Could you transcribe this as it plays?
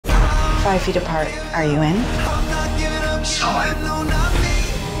5 feet apart. Are you in?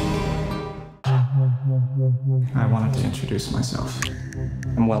 I wanted to introduce myself.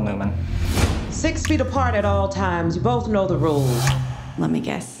 I'm Will Newman. 6 feet apart at all times. You both know the rules. Let me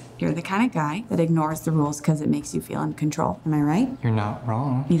guess. You're the kind of guy that ignores the rules because it makes you feel in control. Am I right? You're not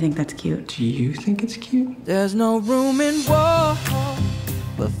wrong. You think that's cute? Do you think it's cute? There's no room in war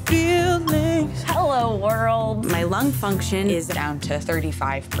for feelings. Hello, world. My lung function is down to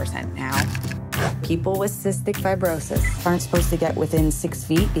 35% now. People with cystic fibrosis aren't supposed to get within 6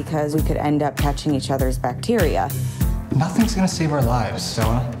 feet because we could end up catching each other's bacteria. Nothing's gonna save our lives,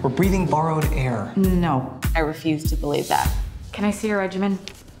 Stella. We're breathing borrowed air. No, I refuse to believe that. Can I see your regimen?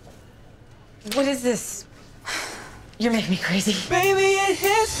 What is this? You're making me crazy. Baby, it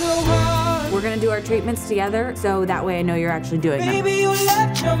hits so hard. We're gonna do our treatments together, so that way I know you're actually doing them. Baby, you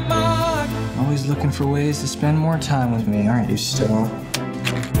left your mark. Always looking for ways to spend more time with me, aren't you, Stella?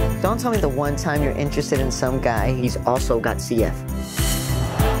 Don't tell me the one time you're interested in some guy, he's also got CF.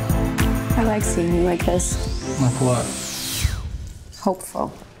 I like seeing you like this. Like what?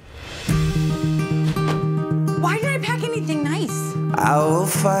 Hopeful. Why did I pack anything nice? I will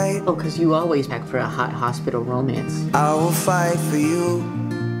fight. Oh, because you always pack for a hot hospital romance. I will fight for you.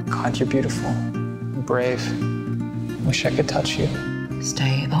 God, you're beautiful. Brave. Wish I could touch you.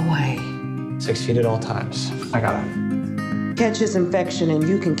 Stay away. 6 feet at all times. I got it. Catch his infection and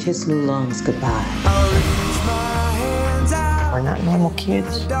you can kiss new lungs goodbye. We're not normal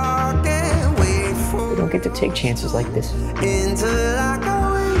kids. We don't get to take chances like this.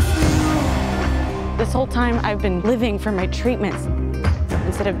 This whole time I've been living for my treatments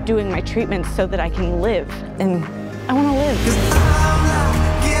instead of doing my treatments so that I can live. And I want to live.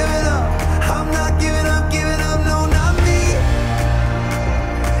 I'm not giving up, no, not me.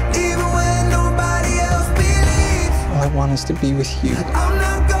 Even when nobody else believes. All I want is to be with you. I'm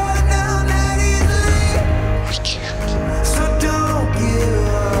not going down that easily. We can't. So don't give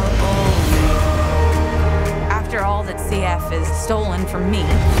up on me. After all that CF is stolen from me,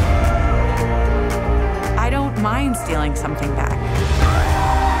 I don't mind stealing something back.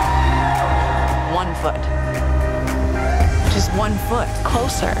 1 foot. Just 1 foot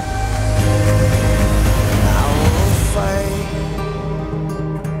closer.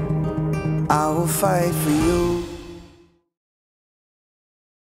 I will fight for you.